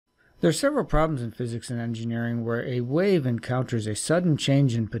There are several problems in physics and engineering where a wave encounters a sudden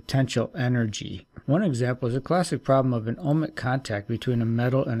change in potential energy. One example is a classic problem of an ohmic contact between a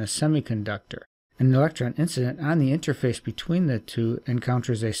metal and a semiconductor. An electron incident on the interface between the two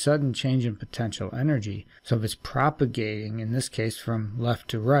encounters a sudden change in potential energy. So if it's propagating, in this case from left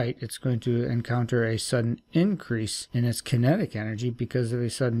to right, it's going to encounter a sudden increase in its kinetic energy because of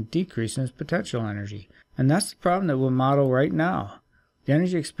a sudden decrease in its potential energy. And that's the problem that we'll model right now. The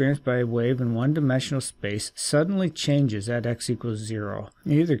energy experienced by a wave in one-dimensional space suddenly changes at x equals 0.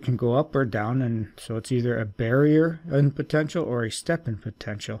 It either can go up or down, and so it's either a barrier in potential or a step in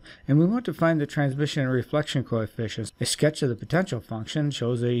potential. And we want to find the transmission and reflection coefficients. A sketch of the potential function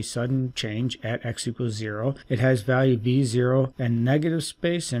shows a sudden change at x equals 0. It has value v 0 in negative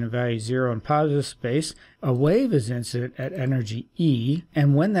space and a value 0 in positive space. A wave is incident at energy E,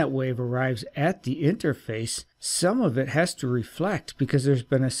 and when that wave arrives at the interface, some of it has to reflect because there's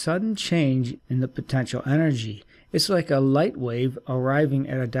been a sudden change in the potential energy. It's like a light wave arriving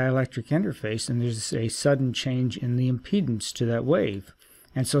at a dielectric interface, and there's a sudden change in the impedance to that wave.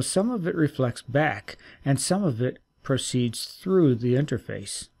 And so some of it reflects back, and some of it proceeds through the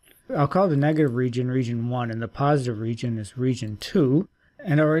interface. I'll call the negative region region 1, and the positive region is region 2.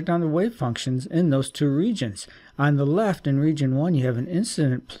 And I'll write down the wave functions in those two regions. On the left, in region 1, you have an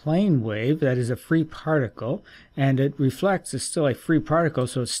incident plane wave that is a free particle, and it reflects as still a free particle,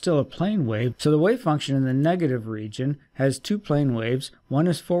 so it's still a plane wave. So the wave function in the negative region has two plane waves. One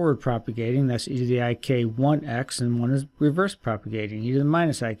is forward propagating, that's e to the ik1x, and one is reverse propagating, e to the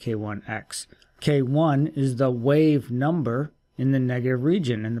minus ik1x. K1 is the wave number in the negative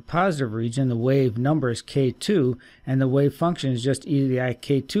region. In the positive region, the wave number is k2, and the wave function is just e to the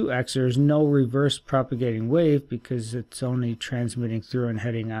ik2x. There is no reverse propagating wave because it's only transmitting through and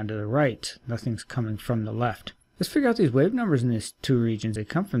heading onto the right. Nothing's coming from the left. Let's figure out these wave numbers in these two regions. They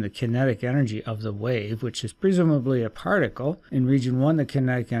come from the kinetic energy of the wave, which is presumably a particle. In region 1, the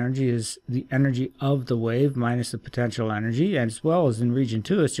kinetic energy is the energy of the wave minus the potential energy, as well as in region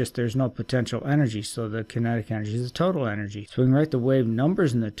 2, it's just there's no potential energy, so the kinetic energy is the total energy. So we can write the wave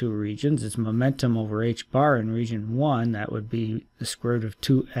numbers in the two regions. It's momentum over h bar in region 1. That would be the square root of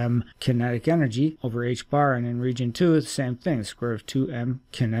 2m kinetic energy over h bar, and in region 2, it's the same thing, the square root of 2m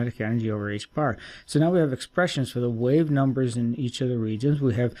kinetic energy over h bar. So now we have expressions for the wave numbers in each of the regions.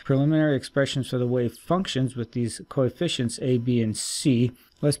 We have preliminary expressions for the wave functions with these coefficients a, b, and c.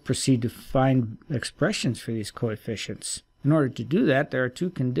 Let's proceed to find expressions for these coefficients. In order to do that, there are two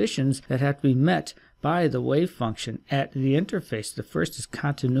conditions that have to be met by the wave function at the interface. The first is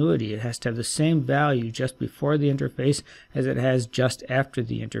continuity. It has to have the same value just before the interface as it has just after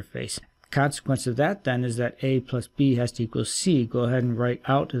the interface. Consequence of that then is that a plus b has to equal c. Go ahead and write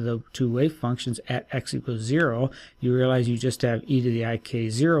out the two wave functions at x equals 0. You realize you just have e to the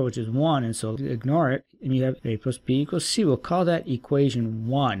ik0, which is 1, and so ignore it, and you have a plus b equals c. We'll call that equation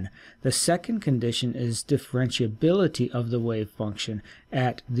 1. The second condition is differentiability of the wave function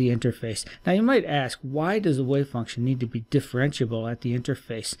at the interface. Now you might ask, why does the wave function need to be differentiable at the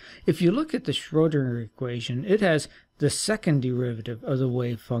interface? If you look at the Schrödinger equation, it has the second derivative of the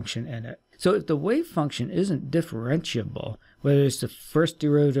wave function in it. So if the wave function isn't differentiable, whether it's the first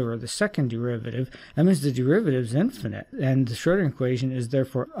derivative or the second derivative, that means the derivative is infinite, and the Schrödinger equation is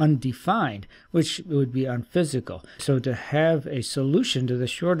therefore undefined, which would be unphysical. So to have a solution to the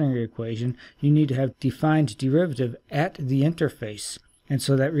Schrödinger equation, you need to have defined derivative at the interface. And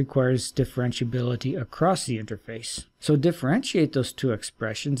so that requires differentiability across the interface. So differentiate those two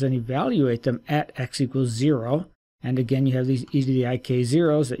expressions and evaluate them at x equals 0. And again, you have these e to the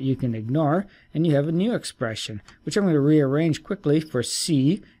ik0s that you can ignore, and you have a new expression, which I'm going to rearrange quickly for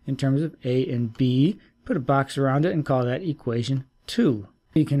c in terms of a and b, put a box around it, and call that equation 2.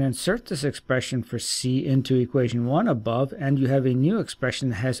 You can insert this expression for c into equation 1 above, and you have a new expression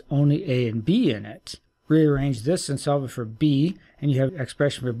that has only a and b in it. Rearrange this and solve it for b, and you have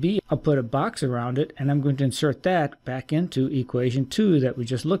expression for b. I'll put a box around it, and I'm going to insert that back into equation 2 that we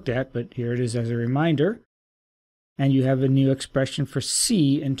just looked at, but here it is as a reminder. And you have a new expression for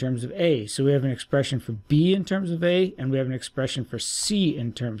c in terms of a. So we have an expression for b in terms of a, and we have an expression for c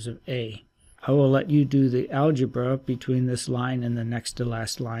in terms of a. I will let you do the algebra between this line and the next to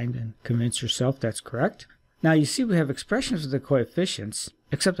last line and convince yourself that's correct. Now you see we have expressions for the coefficients,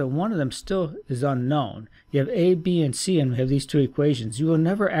 except that one of them still is unknown. You have a, b, and c, and we have these two equations. You will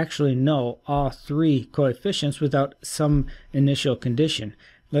never actually know all three coefficients without some initial condition.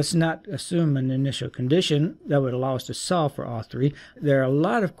 Let's not assume an initial condition that would allow us to solve for all three. There are a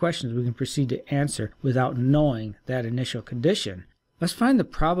lot of questions we can proceed to answer without knowing that initial condition. Let's find the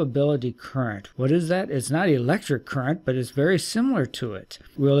probability current. What is that? It's not electric current, but it's very similar to it.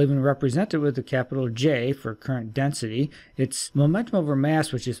 We'll even represent it with a capital J for current density. It's momentum over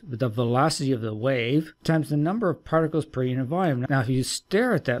mass, which is the velocity of the wave, times the number of particles per unit volume. Now, if you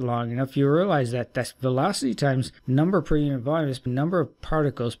stare at that long enough, you realize that that's velocity times number per unit volume is the number of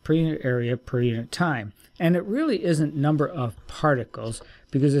particles per unit area per unit time. And it really isn't number of particles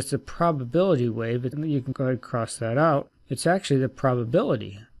because it's a probability wave. You can go ahead and cross that out. It's actually the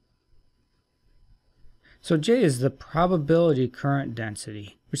probability. So J is the probability current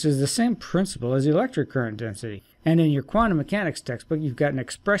density, which is the same principle as electric current density. And in your quantum mechanics textbook, you've got an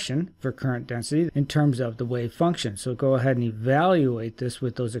expression for current density in terms of the wave function. So go ahead and evaluate this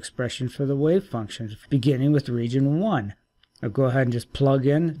with those expressions for the wave functions, beginning with region 1. I'll go ahead and just plug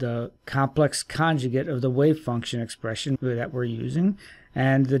in the complex conjugate of the wave function expression that we're using,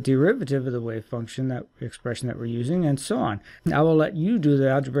 and the derivative of the wave function, that expression that we're using, and so on. I will let you do the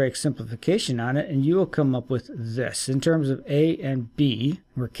algebraic simplification on it, and you will come up with this in terms of A and B,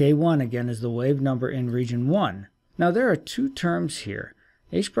 where K1 again is the wave number in region 1. Now there are two terms here,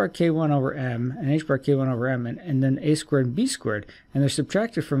 h bar k1 over m and h bar k1 over m, and then a squared and b squared, and they're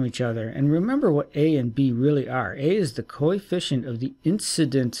subtracted from each other. And remember what a and b really are. A is the coefficient of the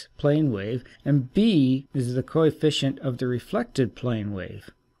incident plane wave, and b is the coefficient of the reflected plane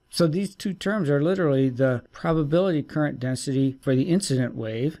wave. So these two terms are literally the probability current density for the incident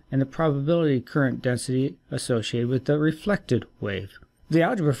wave and the probability current density associated with the reflected wave. The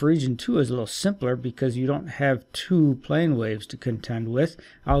algebra for region 2 is a little simpler because you don't have two plane waves to contend with.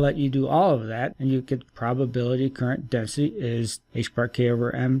 I'll let you do all of that, and you get probability current density is h bar k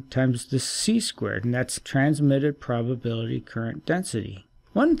over m times the c squared, and that's transmitted probability current density.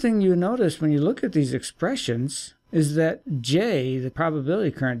 One thing you notice when you look at these expressions is that J, the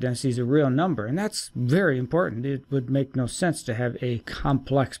probability current density, is a real number, and that's very important. It would make no sense to have a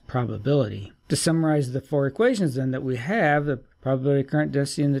complex probability. To summarize the four equations then that we have, the probability current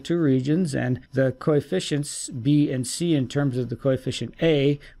density in the two regions and the coefficients B and C in terms of the coefficient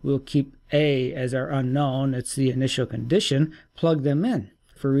A, we'll keep A as our unknown. It's the initial condition. Plug them in.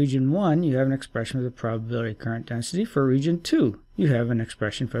 For region 1, you have an expression for the probability current density. For region 2, you have an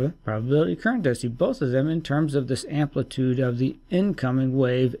expression for the probability current density, both of them in terms of this amplitude of the incoming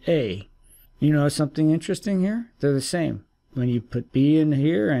wave A. You know something interesting here? They're the same. When you put B in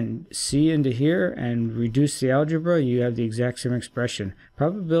here and C into here and reduce the algebra, you have the exact same expression.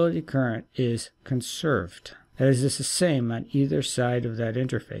 Probability current is conserved. That is, it's the same on either side of that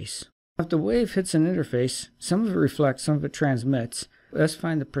interface. If the wave hits an interface, some of it reflects, some of it transmits. Let's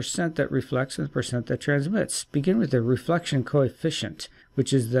find the percent that reflects and the percent that transmits. Begin with the reflection coefficient,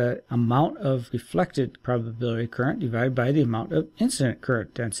 which is the amount of reflected probability current divided by the amount of incident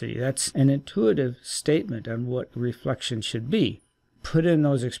current density. That's an intuitive statement on what reflection should be. Put in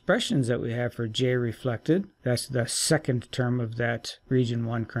those expressions that we have for J reflected, that's the second term of that region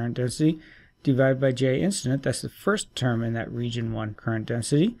 1 current density, divided by J incident, that's the first term in that region 1 current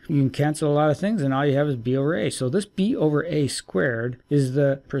density. You can cancel a lot of things and all you have is B over A. So this B over A squared is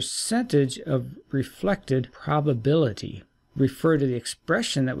the percentage of reflected probability. Refer to the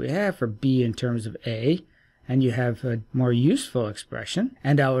expression that we have for B in terms of A, and you have a more useful expression.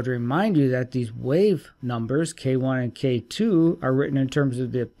 And I would remind you that these wave numbers, K1 and K2, are written in terms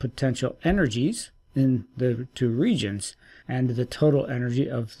of the potential energies in the two regions and the total energy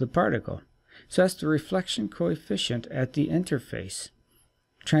of the particle. So that's the reflection coefficient at the interface.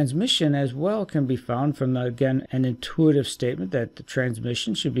 Transmission as well can be found from, again, an intuitive statement that the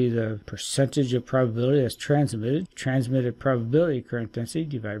transmission should be the percentage of probability that's transmitted probability current density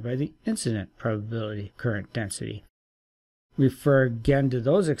divided by the incident probability current density. Refer again to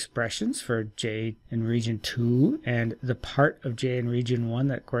those expressions for J in region 2 and the part of J in region 1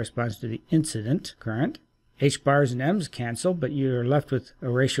 that corresponds to the incident current. H bars and M's cancel, but you're left with a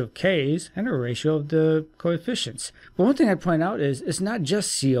ratio of K's and a ratio of the coefficients. But one thing I'd point out is it's not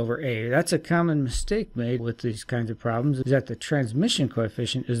just C over A. That's a common mistake made with these kinds of problems, is that the transmission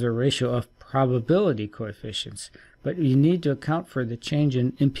coefficient is the ratio of probability coefficients. But you need to account for the change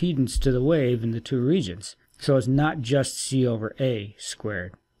in impedance to the wave in the two regions. So it's not just C over A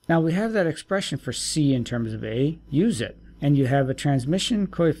squared. Now we have that expression for C in terms of A. Use it. And you have a transmission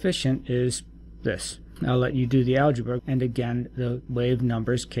coefficient is this. I'll let you do the algebra, and again, the wave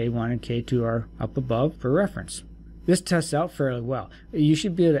numbers K1 and K2 are up above for reference. This tests out fairly well. You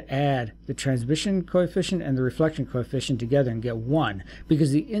should be able to add the transmission coefficient and the reflection coefficient together and get 1,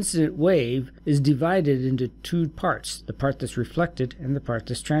 because the incident wave is divided into two parts, the part that's reflected and the part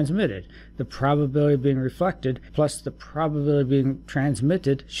that's transmitted. The probability of being reflected plus the probability of being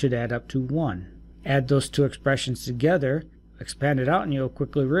transmitted should add up to 1. Add those two expressions together, expand it out and you'll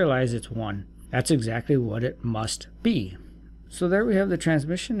quickly realize it's 1. That's exactly what it must be. So there we have the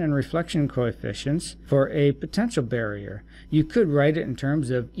transmission and reflection coefficients for a potential barrier. You could write it in terms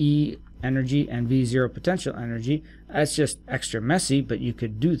of E energy and V0 potential energy. That's just extra messy, but you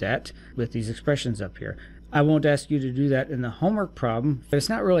could do that with these expressions up here. I won't ask you to do that in the homework problem, but it's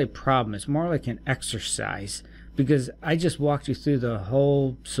not really a problem. It's more like an exercise, because I just walked you through the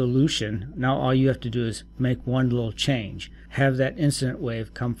whole solution. Now all you have to do is make one little change. Have that incident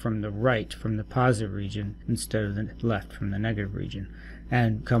wave come from the right, from the positive region, instead of the left, from the negative region,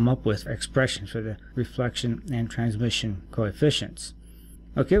 and come up with expressions for the reflection and transmission coefficients.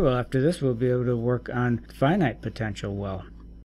 Okay, well after this we'll be able to work on finite potential well.